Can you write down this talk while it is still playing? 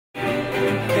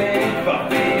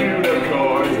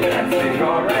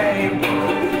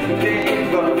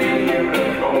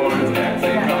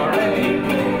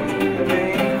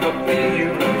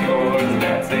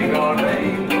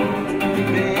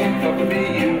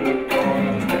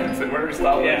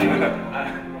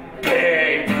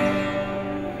Big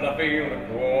fluffy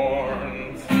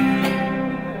unicorns.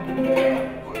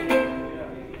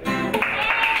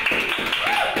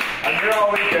 I'm here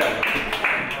all weekend.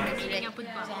 Meeting up with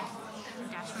Bob.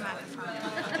 Dash from back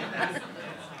front.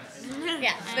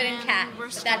 Yeah, spit in cat.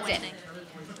 That's it.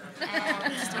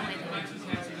 And still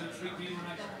waiting.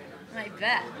 I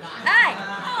bet. Hi!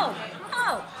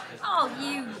 Oh,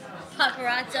 you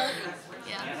paparazzo.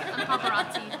 Yeah, I'm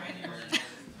paparazzi.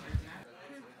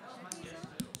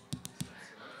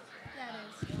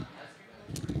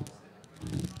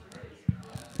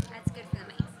 That's good for the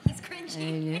mic. He's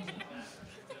cringing.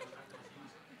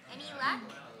 Any luck?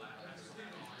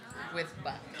 With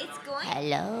what? It's going.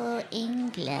 Hello,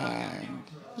 England.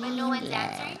 But no one's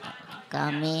answering?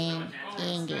 Coming,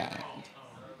 England.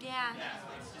 Yeah.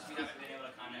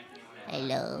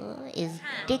 Hello, is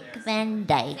Dick Van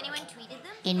Dyke Has anyone tweeted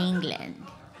them? in England?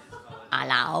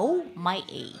 Hello,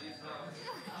 matey.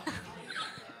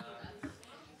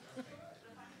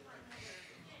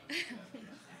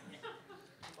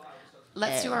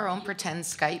 Let's do our own pretend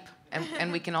Skype,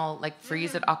 and we can all like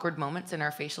freeze at awkward moments in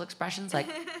our facial expressions. Like,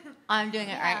 I'm doing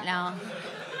it right now.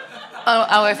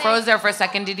 oh, I froze there for a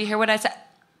second. Did you hear what I said?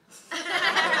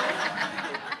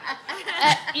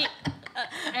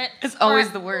 It's always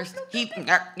the worst.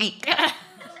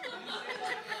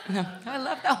 No, I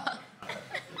love that one.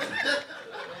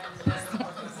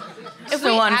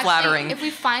 So unflattering.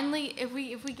 Actually,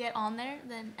 if we get on there,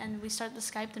 then and we start the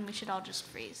Skype, then we should all just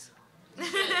freeze.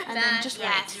 And then just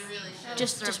wait.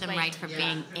 Just Serve them wait. right for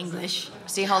being English.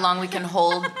 See how long we can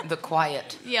hold the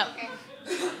quiet. Yep.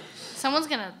 Someone's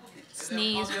gonna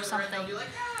sneeze or something.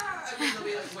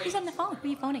 Who's on the phone? Who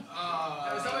are you phoning?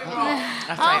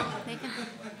 That's right. Nathan.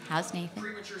 How's Nathan?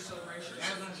 I'm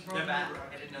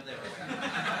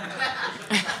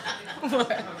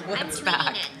What's tweeting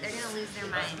back? it. They're gonna lose their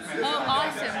minds. Oh,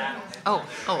 awesome. Oh.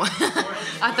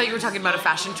 I thought you were talking about a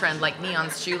fashion trend like neon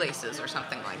shoelaces or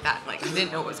something like that. Like, I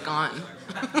didn't know it was gone.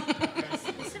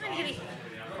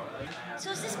 So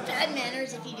is this bad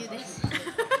manners if you do this? If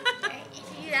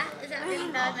you do that, is that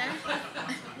really bad manners?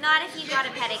 Not if you got a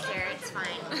pedicure, it's fine.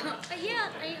 Yeah,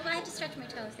 I had to stretch my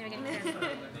toes. There we go.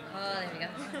 Oh, there we go.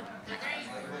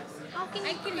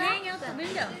 I can hang out the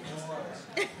window.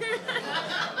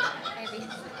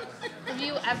 Have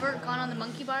you ever gone on the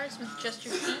monkey bars with just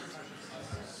your feet?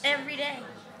 Every day.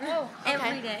 Oh, okay.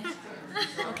 Every day.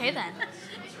 Okay then.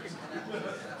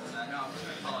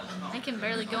 I can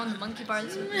barely go on the monkey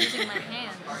bars using my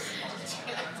hands.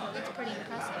 So that's pretty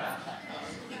impressive.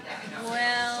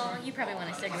 Well, you probably want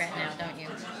a cigarette now, don't you?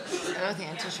 Oh, the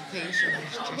anticipation.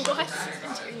 What?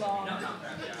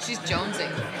 She's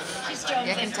jonesing. She's jonesing.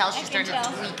 Yeah, I can tell she's starting to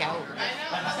tweak out.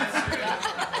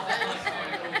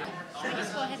 Should we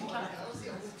just go ahead and talk?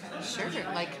 Sure,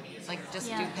 like just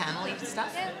Yeah. do panel-y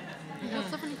stuff.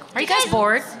 Mm-hmm. Are you guys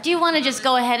bored? Do you want to just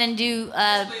go ahead and do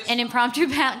an impromptu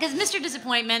panel? Because Mr.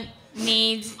 Disappointment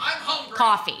needs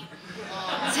coffee.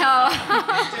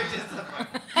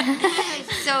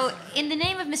 So, in the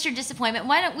name of Mr. Disappointment,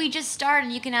 why don't we just start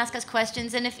and you can ask us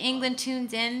questions, and if England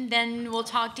tunes in, then we'll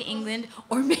talk to England,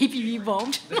 or maybe we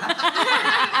won't.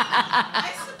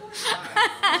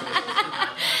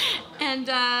 And,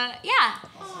 yeah.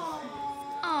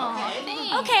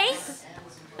 Oh, Okay.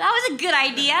 That was a good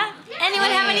idea. Anyone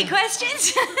have any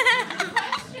questions?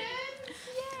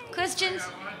 Questions?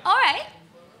 All right.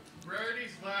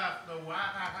 Rarity's laugh, the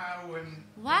wow in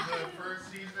Wow. the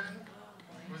first season.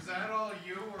 Was that all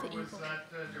you, or was that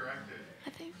directed?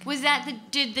 Was that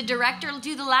did the director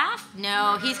do the laugh?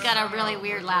 No, he's got a really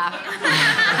weird laugh. So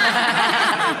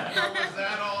was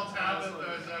that all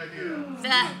Tabitha's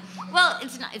idea? Well,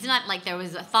 it's not like there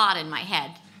was a thought in my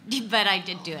head, but I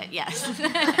did do it. Yes.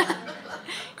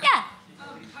 Yeah.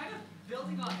 Kind of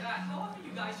building on that, how often do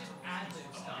you guys just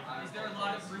ad-lib stuff? Is there a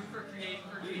lot of room for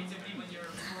creativity when you're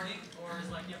recording, or is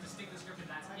like you have to stick to the script and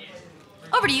that's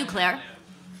it? Over to you, Claire.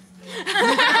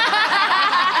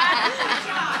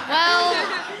 well,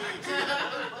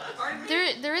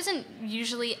 there isn't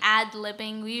usually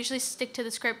ad-libbing. We usually stick to the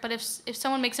script. But if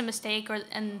someone makes a mistake or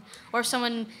if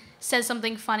someone says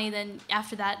something funny, then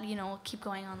after that, we'll keep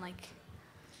going on like.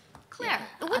 Claire,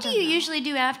 what do you usually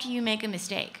do after you make a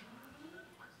mistake?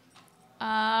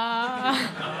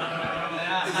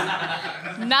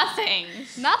 Nothing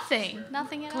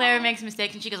at Claire all. makes a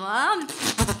mistake and she goes,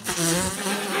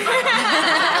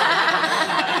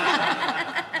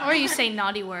 Or you say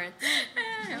naughty words.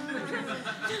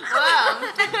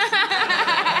 Wow.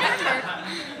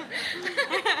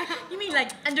 You mean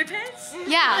Like underpants?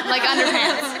 Yeah, like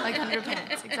underpants. Like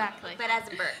underpants, exactly. But as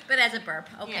a burp. But as a burp.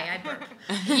 Okay, I burp.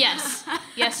 Yes.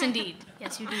 Yes, indeed.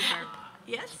 Yes, you do burp.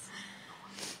 Yes?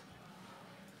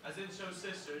 As in Show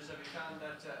Sisters, have you found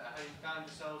that, how you found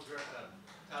yourselves,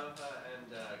 Tabitha and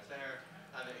Claire,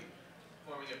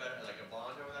 forming a better, like a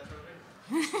bond over that sort of thing?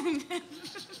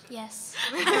 Yes.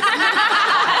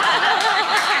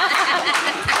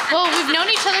 Well, we've known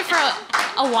each other for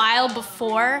a while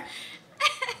before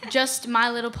just My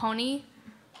Little Pony.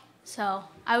 So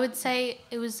I would say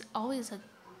it was always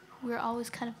we were always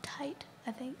kind of tight,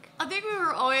 I think. I think we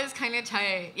were always kind of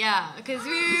tight, yeah, because we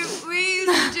used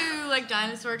to do like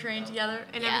dinosaur train together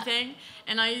and everything,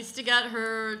 and I used to get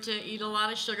her to eat a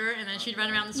lot of sugar, and then she'd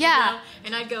run around the studio,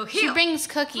 and I'd go, heel, she brings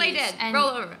cookies play dead, and roll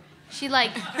over. She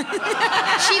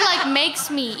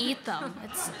makes me eat them.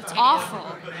 It's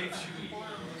awful.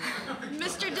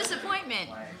 Mr. Disappointment.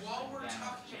 While we're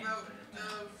talking about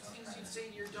things you'd say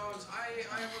to your dogs, I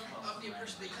am of the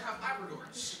impression that you have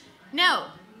Labradors. No.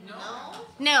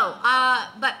 No?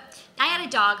 But I had a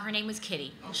dog. Her name was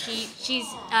Kitty. She's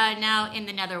now in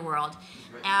the netherworld.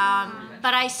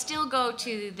 But I still go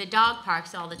to the dog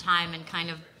parks all the time and kind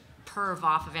of perv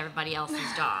off of everybody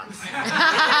else's dogs.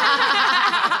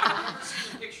 I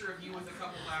see a picture of you with a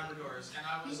couple Labradors, and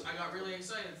I got really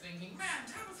excited, thinking, man,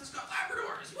 Tabitha's got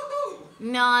Labradors, woohoo!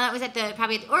 No, that was or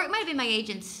it might have been my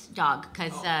agent's dog,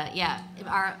 because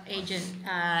our agent.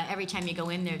 Every time you go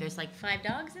in there, there's like 5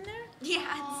 dogs in there.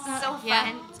 Yeah, it's so fun.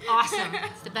 Yeah, it's awesome.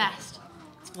 It's the best.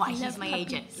 That's why he's my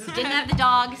agent. If he didn't have the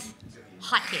dogs,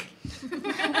 hot cake.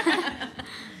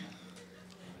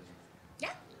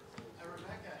 Yeah.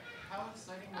 Rebecca, how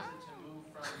exciting was it to move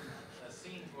from a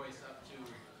singing voice up to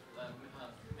the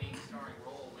main starring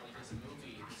role when you did the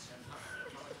movie? How much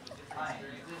of a different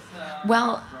experience?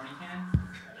 Well, BronyCAN?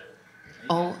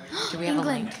 oh, do we have a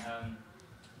link? England.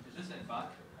 Is this at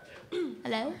Buck?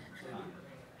 Hello?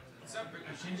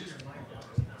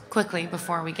 Quickly,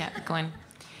 before we get going.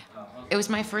 It was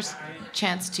my first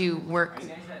chance to work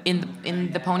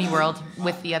in the pony world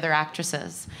with the other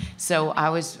actresses. So I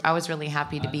was really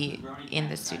happy to be in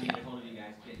the studio.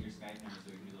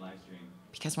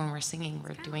 Because when we're singing,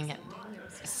 we're doing it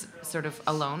sort of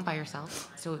alone by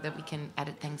yourself, so that we can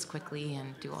edit things quickly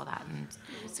and do all that. And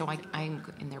so I'm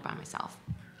in there by myself.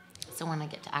 So when I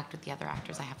get to act with the other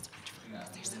actors, I have so much fun because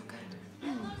they're so good.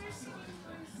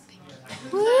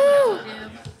 Woo!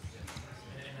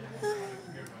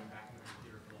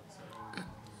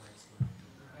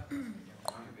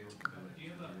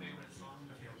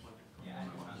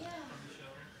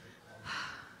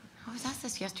 I was asked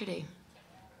this yesterday.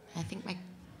 I think my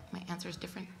answer is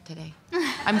different today.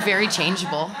 I'm very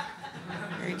changeable.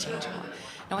 Very changeable.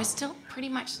 No, I still pretty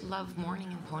much love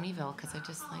Morning in Ponyville because I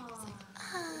just like, it's like,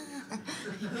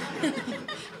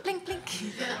 blink,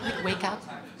 blink. Like, wake up.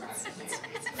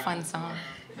 It's a fun song.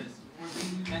 We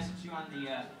messaged you on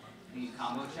the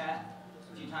combo chat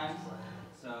a few times,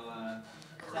 so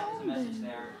send us a message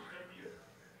there.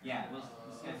 Yeah, we'll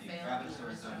skip you. Rabbit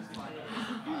source.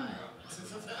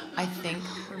 I think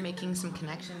we're making some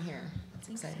connection here. It's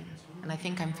exciting. And I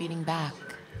think I'm feeding back.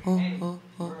 Oh, oh,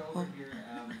 oh,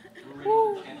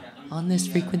 oh. On this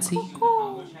frequency.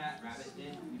 Combo chat, Rabbit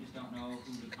did. We just don't know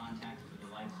who to contact for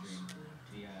the live stream.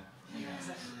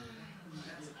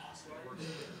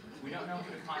 We don't know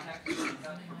who to contact for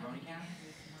BronyCAN.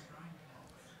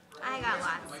 I got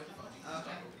lots.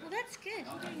 Well, that's good.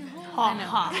 You're doing a whole. Ha,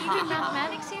 ha, Are you doing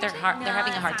mathematics here? They're too? they're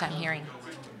having a hard time hearing.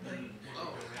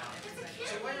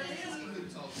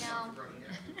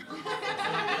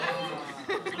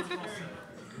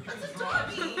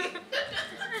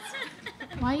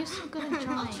 Why are you so good at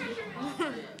drawing?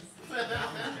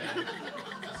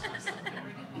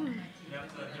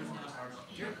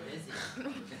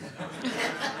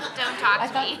 Don't talk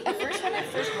to me. At first, when I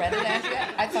first read it,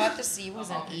 Andrea, I thought the C was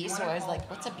an E, so I was like,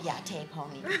 what's a Biate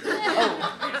pony?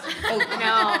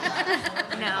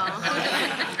 No.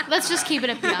 Let's just keep it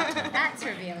at Biate. That's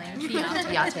revealing.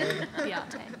 Biate.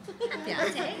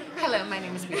 Biate. Hello, my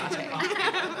name is Biate.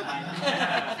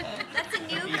 That's a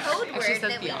new code Actually, word says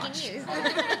that we can biatch. use.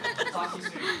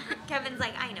 Kevin's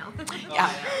like, I know.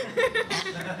 Yeah.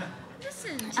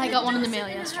 Listen. I got one in the mail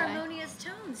listen to yesterday. Harmonious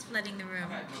tones flooding the room.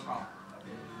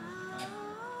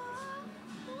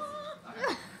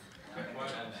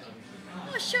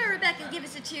 Oh, sure, Rebecca, give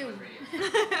us a 2.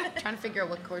 Trying to figure out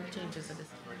what chord changes it is.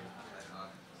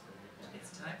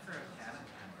 It's time for a cat.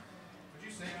 Would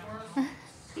you sing for us?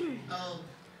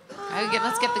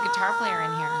 Let's get the guitar player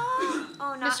in here.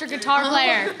 Oh, not Mr. Guitar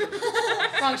Player.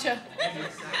 Wrong show.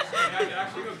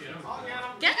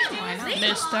 Get him. Why not?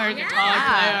 Mr. Guitar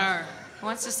Player. Who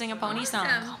wants to sing a pony song?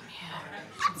 Awesome. Come here.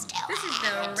 This is the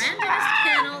randomest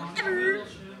panel ever.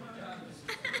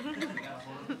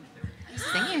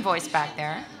 Singing voice back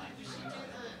there.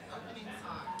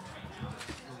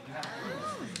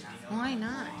 Why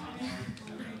not?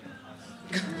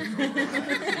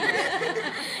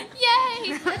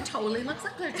 Yay! That totally looks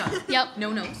like her tongue. Yep.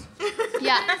 No nose.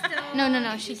 Yeah.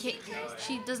 No.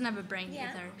 She doesn't have a brain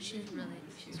either. She's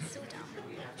so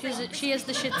dumb. She has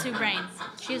the Shih Tzu brain.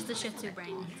 She has the Shih Tzu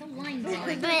brain. It's a wine boy.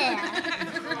 Little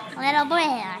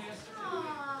bear.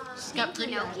 She's got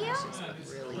pretty eyes. Pinocchio? She's got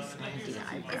really squinty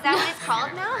eyebrows. Is that what it's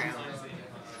called now?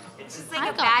 It's just like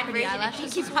I've a got bad pretty version of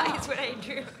eyelashes Pinkie as Pie is what I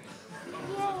drew.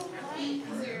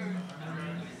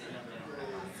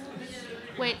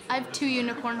 Wait, I have 2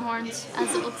 unicorn horns,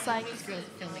 as it looks like.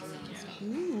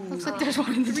 Looks like there's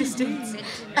one in the distance.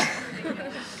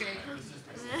 That's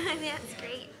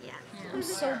great. Yeah. I'm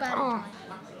so bad at drawing.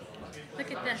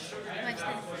 Look at this. Watch this.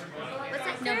 What's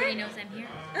that? Nobody knows I'm here.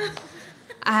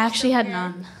 I actually had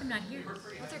none. I'm not here.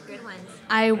 Those are good ones.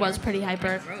 I was pretty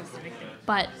hyper. Gross.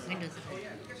 But, Windows.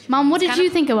 Mom, what did you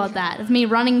think about that? Of me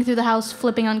running through the house,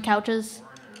 flipping on couches?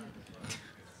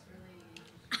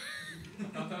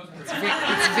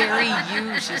 It's very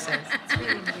you, she says. It's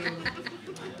very you.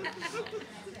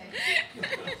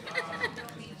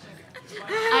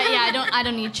 I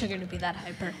don't need sugar to be that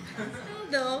hyper.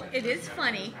 Though it is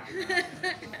funny.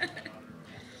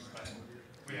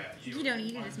 You don't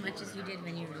eat it as much as you did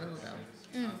when you were little, though.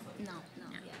 No.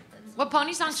 What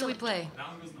pony song should we play?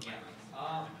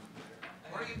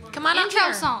 Come on up Intro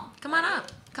here. song. Come on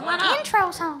up. Come on up.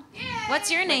 Intro song.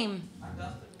 What's your name?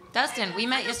 Dustin. We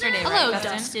met yesterday, Hello, right,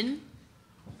 Dustin.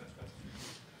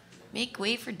 Make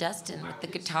way for Dustin with the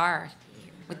guitar,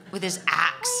 with his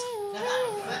axe.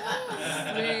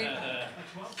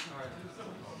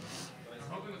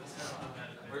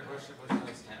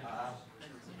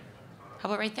 How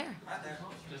about right there?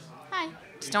 Hi.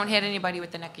 Just don't hit anybody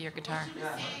with the neck of your guitar.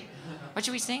 What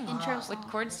should we sing? Intro song. What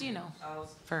chords do you know?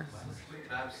 For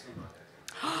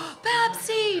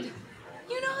Babseed.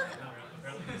 You know that.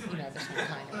 You know this one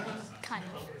kind of. Kind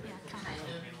of. Yeah, kind of.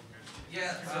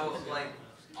 Yeah, so like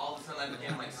all of a sudden I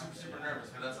became like super nervous,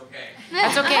 but that's okay.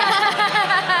 That's okay.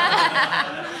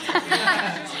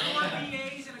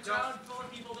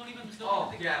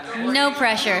 Oh, yeah. No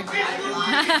pressure.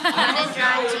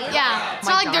 Yeah, it's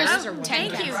not like there's 10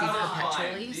 Thank you.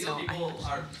 Perpetually, so People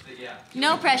are, yeah.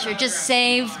 No pressure. Just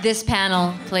save this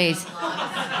panel, please. That's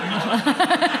the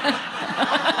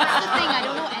thing, I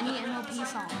don't know any MLP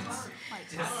songs.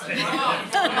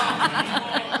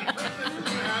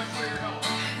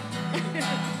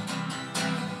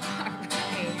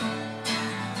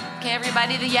 Okay,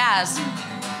 everybody, the yas.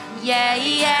 Yeah,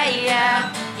 yeah,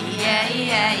 yeah. Yeah,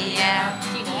 yeah, yeah.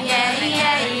 Yeah,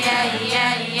 yeah, yeah,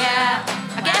 yeah, yeah.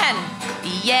 Again.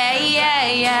 Yeah, yeah,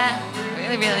 yeah.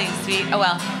 Really, really sweet. Oh,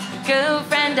 well.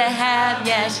 Girlfriend I had,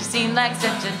 yeah, she seemed like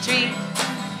such a treat.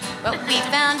 But we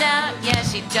found out, yeah,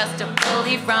 she just a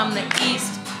bully from the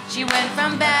east. She went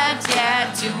from bad,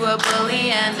 yeah, to a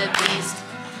bully and a beast.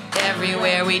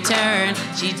 Everywhere we turn,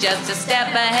 she's just a step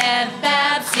ahead.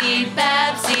 Babseed,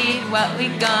 what we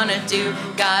gonna do?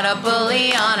 Got a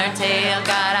bully on her tail,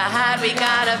 gotta hide, we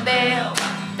gotta bail.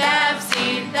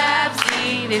 Babseed,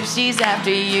 if she's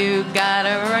after you,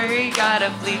 gotta hurry,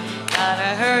 gotta flee,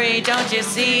 gotta hurry, don't you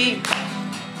see?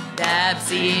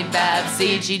 Babseed,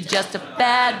 she's just a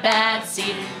bad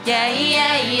seed. Yeah,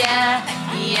 yeah, yeah,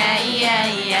 yeah, yeah,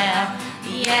 yeah,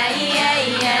 yeah, yeah,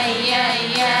 yeah,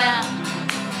 yeah, yeah.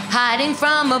 Hiding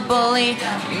from a bully,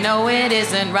 you know it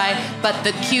isn't right. But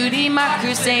the cutie mark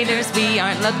crusaders, we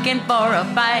aren't looking for a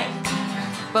fight.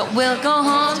 But we'll go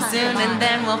home soon and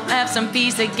then we'll have some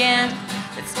peace again.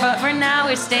 But for now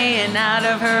we're staying out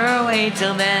of her way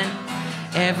till then.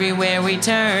 Everywhere we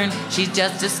turn, she's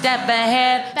just a step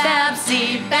ahead.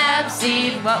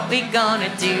 Babseed, what we gonna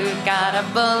do? Got a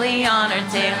bully on her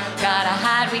tail, gotta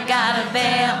hide, we gotta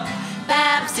bail.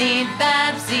 Babseed,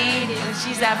 if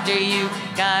she's after you,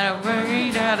 gotta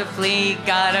worry, gotta flee,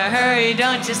 gotta hurry,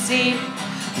 don't you see?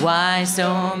 Why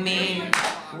so mean?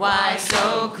 Why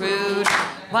so crude?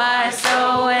 Why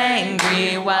so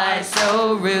angry? Why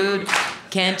so rude?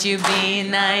 Can't you be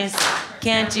nice?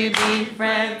 Can't you be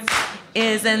friends?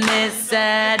 Isn't this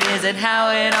sad? Is it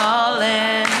how it all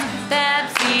ends?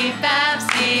 Babseed,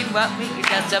 what we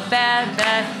just a bad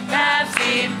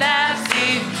Babseed.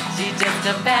 She's just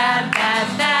a bad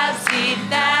Babseed.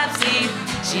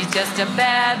 She's just a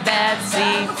bad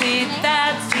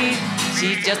seed.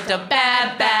 She's just a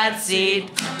bad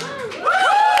seed.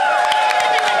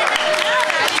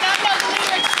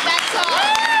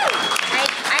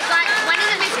 I got one of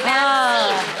them is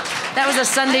That was a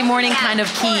Sunday morning kind of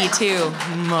key, too.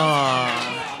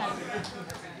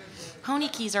 Pony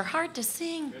keys are hard to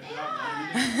sing.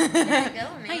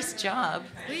 Nice job.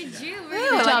 We do.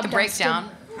 Ooh, I like the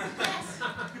breakdown. I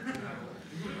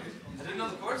didn't know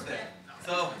the chords there.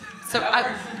 So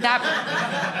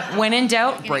That, when in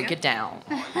doubt, break it down.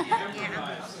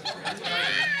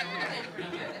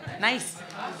 Nice.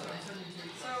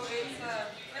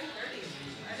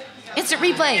 Instant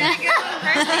replay.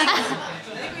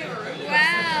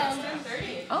 Wow.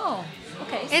 Oh,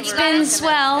 okay. It's been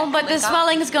swell, but the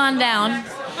swelling's gone down.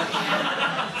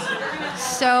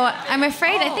 So I'm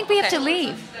afraid I think we have to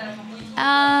leave.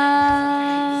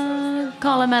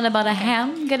 Call him at about a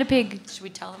ham, get a pig. Should we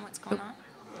tell them what's going on?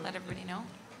 Let everybody know?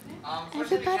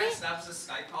 Unfortunately, we can't snap the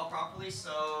Skype call properly,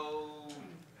 so...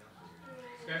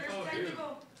 There's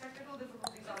technical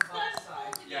difficulties on Bob's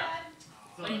side. Yeah.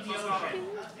 No, it's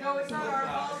not our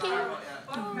fault.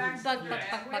 Bug Max. Bug. They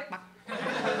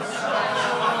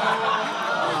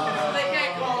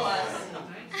can't call us.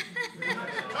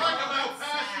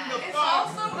 It's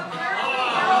also apparently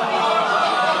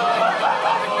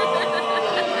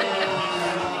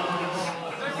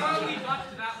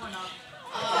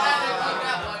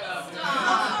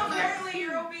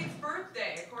Eurobeat's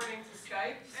birthday, according to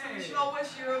Skype. So we should all wish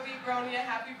Eurobeat Brony a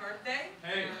happy birthday.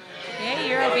 Hey,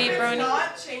 Eurobeat Brony. If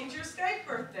not, change your Skype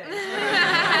birthday.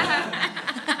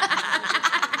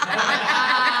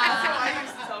 That's how I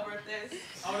used to tell birthdays.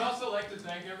 I would also like to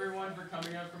thank everyone for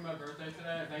coming out for my birthday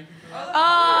today. Thank you for that.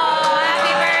 Oh,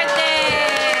 happy birthday!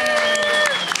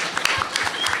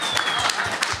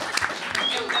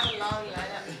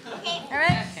 All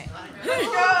right. Let's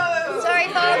go. Sorry,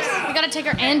 folks. We gotta take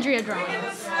our Andrea drawing.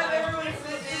 Just have everyone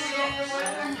sit in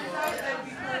and that'd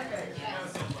be perfect.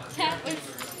 That was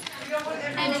You don't want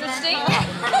everyone interesting.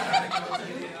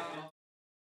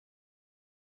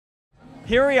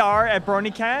 Here we are at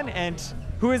BronyCAN, and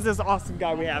who is this awesome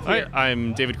guy we have here? Hi,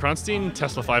 I'm David Kronstein,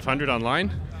 Tesla 500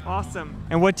 online. Awesome.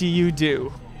 And what do you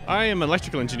do? I am an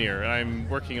electrical engineer. I'm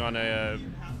working on a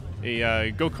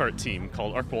go-kart team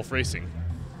called ArcWolf Racing.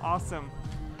 Awesome.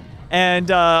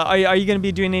 And are you going to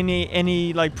be doing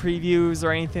any like previews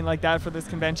or anything like that for this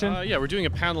convention? Yeah, we're doing a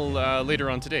panel later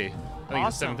on today. I think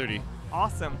Awesome. it's 7:30.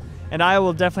 Awesome. And I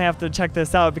will definitely have to check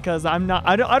this out because I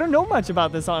don't know much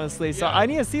about this honestly, so Yeah. I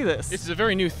need to see this. This is a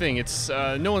very new thing. It's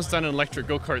no one's done an electric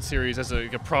go-kart series as a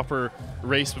proper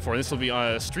race before. This will be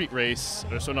a street race,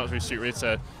 so not really street race,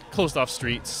 closed-off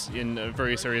streets in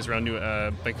various areas around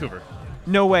Vancouver.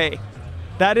 No way.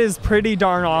 That is pretty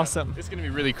darn awesome. It's going to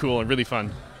be really cool and really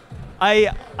fun.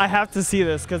 I have to see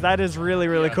this because that is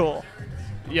really cool.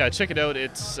 Yeah, check it out.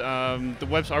 It's our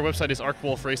website is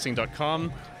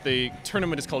arcwolfracing.com. The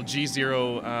tournament is called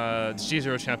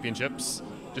G0 Championships.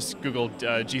 Just Google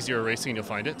G0 Racing and you'll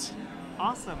find it.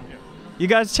 Awesome. You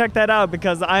guys check that out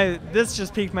because this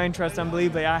just piqued my interest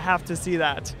unbelievably. I have to see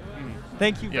that.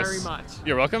 Thank you very much.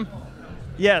 You're welcome.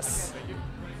 Yes.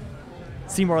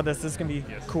 See more of this. This is gonna be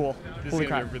cool. This Holy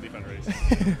is going to crap. be a really fun race.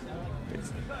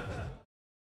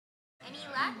 Any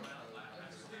luck?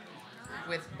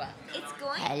 With Buck. It's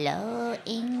going. Hello,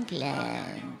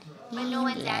 England. But no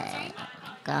one's answering? England.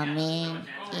 Coming,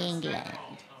 England.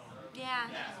 Yeah.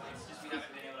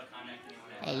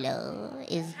 Hello,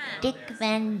 is Dick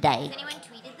Van Dyke Has anyone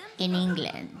tweeted them? in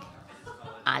England?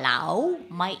 Hello,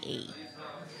 my A.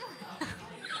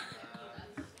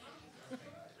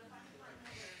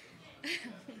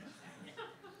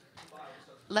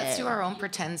 Let's do our own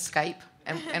pretend Skype,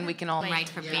 and we can all Right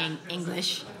for being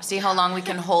English. see how long we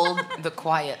can hold the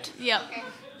quiet. Yep.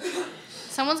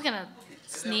 Someone's gonna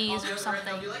sneeze or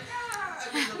something.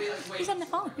 Who's on the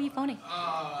phone? Who are you phoning?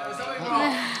 That's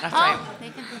right.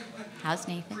 Nathan. How's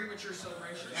Nathan? Premature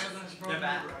celebration. They're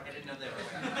back. I didn't know they were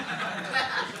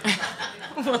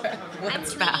I'm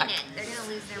What's tweeting back? it. They're gonna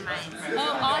lose their minds.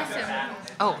 Oh, awesome.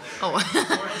 Oh.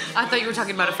 I thought you were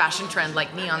talking about a fashion trend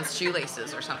like neon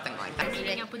shoelaces or something like that.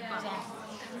 Meeting up with Bob.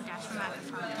 Dash from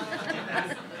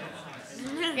microphone.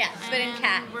 Yeah, spit and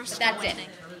cat. We're still That's it. waiting.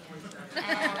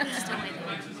 And still waiting.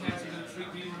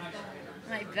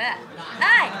 I bet.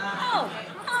 Hi!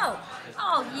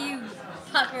 Oh, you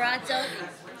paparazzo.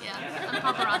 Yeah, I'm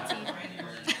paparazzi.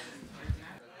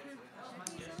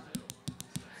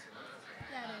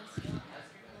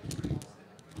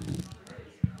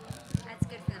 That's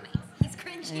good for the mic. He's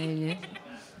cringing.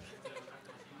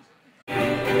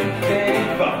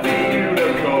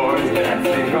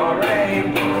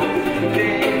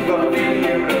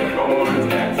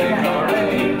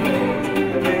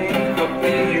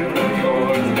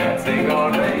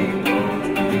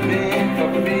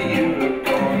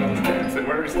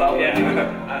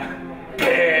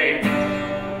 Hey!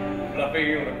 The I'll be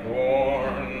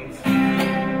unicorns. I'm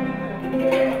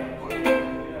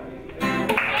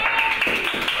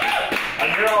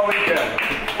here all weekend.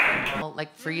 We'll,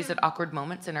 like freeze at awkward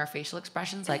moments in our facial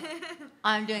expressions, like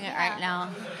I'm doing it right now.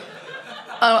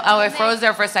 Oh, I froze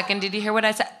there for a second. Did you hear what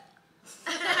I said?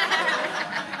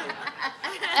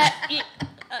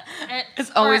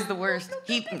 It's always the worst.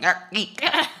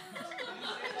 I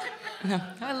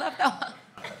love that one.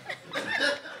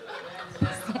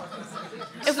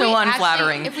 So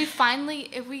unflattering. Actually,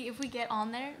 if we get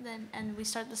on there, then and we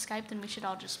start the Skype, then we should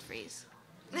all just freeze.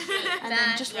 And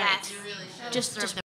then just wait. Just